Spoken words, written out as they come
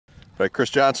Right,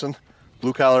 Chris Johnson,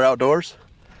 Blue Collar Outdoors.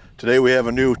 Today we have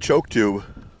a new choke tube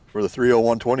for the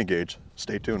 301 20 gauge.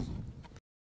 Stay tuned.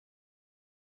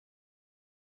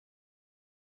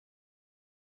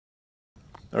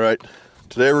 All right,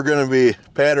 today we're going to be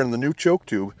patterning the new choke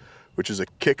tube, which is a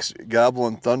Kicks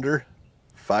Goblin Thunder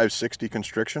 560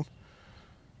 constriction.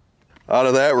 Out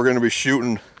of that, we're going to be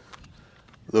shooting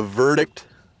the Verdict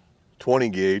 20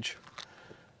 gauge.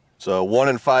 It's a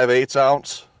 1 5/8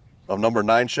 ounce of number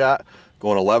 9 shot,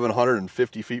 going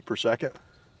 1150 feet per second.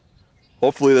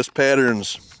 Hopefully this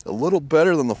pattern's a little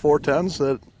better than the 410s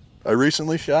that I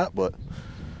recently shot, but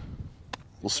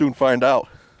we'll soon find out.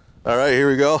 All right, here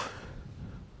we go.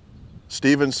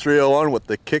 Stevens 301 with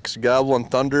the Kicks Goblin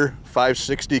Thunder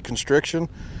 560 constriction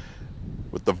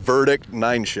with the Verdict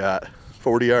 9 shot,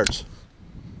 40 yards.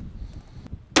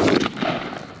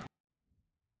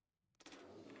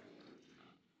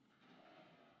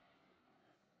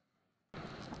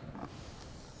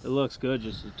 It looks good,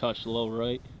 just a touch low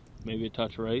right, maybe a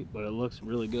touch right, but it looks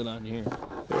really good on here.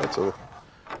 Yeah, it's a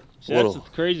See, that's the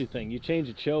crazy thing. You change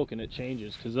a choke and it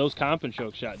changes, because those comping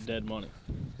chokes shot dead money.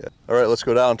 Yeah. All right, let's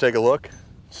go down and take a look,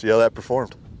 see how that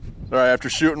performed. All right, after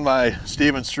shooting my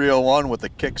Stevens 301 with the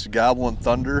Kicks Goblin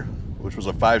Thunder, which was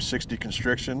a 560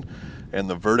 constriction, and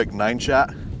the Verdict 9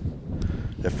 shot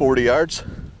at 40 yards,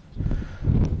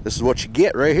 this is what you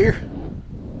get right here.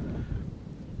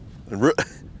 And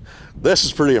this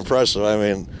is pretty impressive. I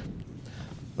mean,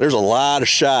 there's a lot of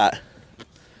shot.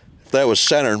 If that was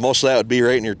centered, most of that would be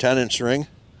right in your 10-inch ring.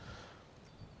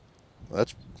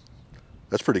 That's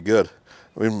pretty good.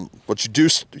 I mean, what you do,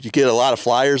 you get a lot of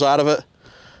flyers out of it,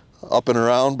 up and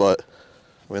around, but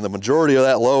I mean, the majority of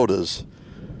that load is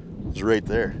right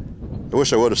there. I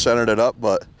wish I would have centered it up,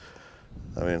 but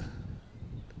I mean,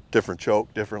 different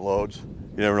choke, different loads.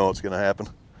 You never know what's going to happen.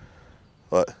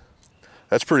 But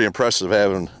that's pretty impressive,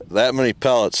 having that many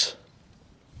pellets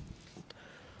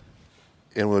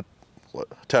in what,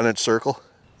 a 10-inch circle.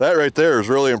 That right there is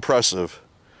really impressive.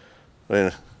 I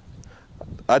mean,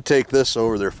 I'd take this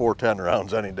over their 410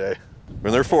 rounds any day. I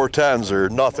mean, their 410s are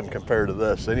nothing compared to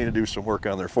this. They need to do some work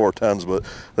on their 410s, but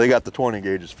they got the 20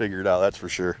 gauges figured out, that's for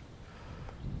sure.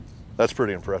 That's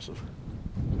pretty impressive.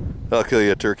 That'll kill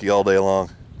you a turkey all day long.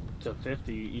 To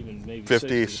 50, even maybe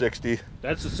 50, 60.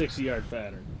 That's a 60-yard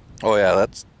pattern. Oh yeah,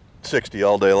 that's 60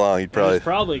 all day long. You'd probably. It's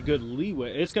probably a good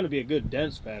leeway. It's going to be a good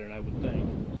dense pattern, I would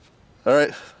think. All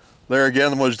right, there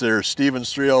again was their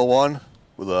Stevens 301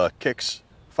 with a Kicks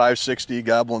 560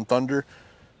 Goblin Thunder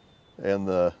and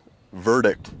the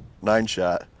Verdict 9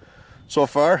 shot. So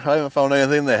far, I haven't found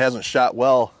anything that hasn't shot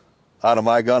well out of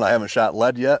my gun. I haven't shot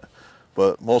lead yet,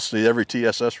 but mostly every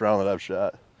TSS round that I've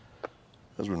shot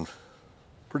has been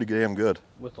pretty damn good.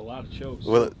 With a lot of chokes.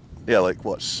 With it, yeah, like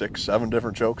what, 6, 7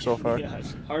 different chokes so far? Yeah,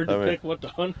 it's hard to pick what to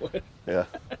hunt with. Yeah.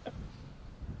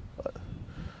 But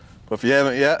if you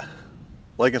haven't yet,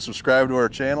 like and subscribe to our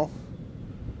channel.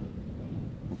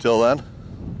 Until then,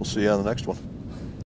 we'll see you on the next one.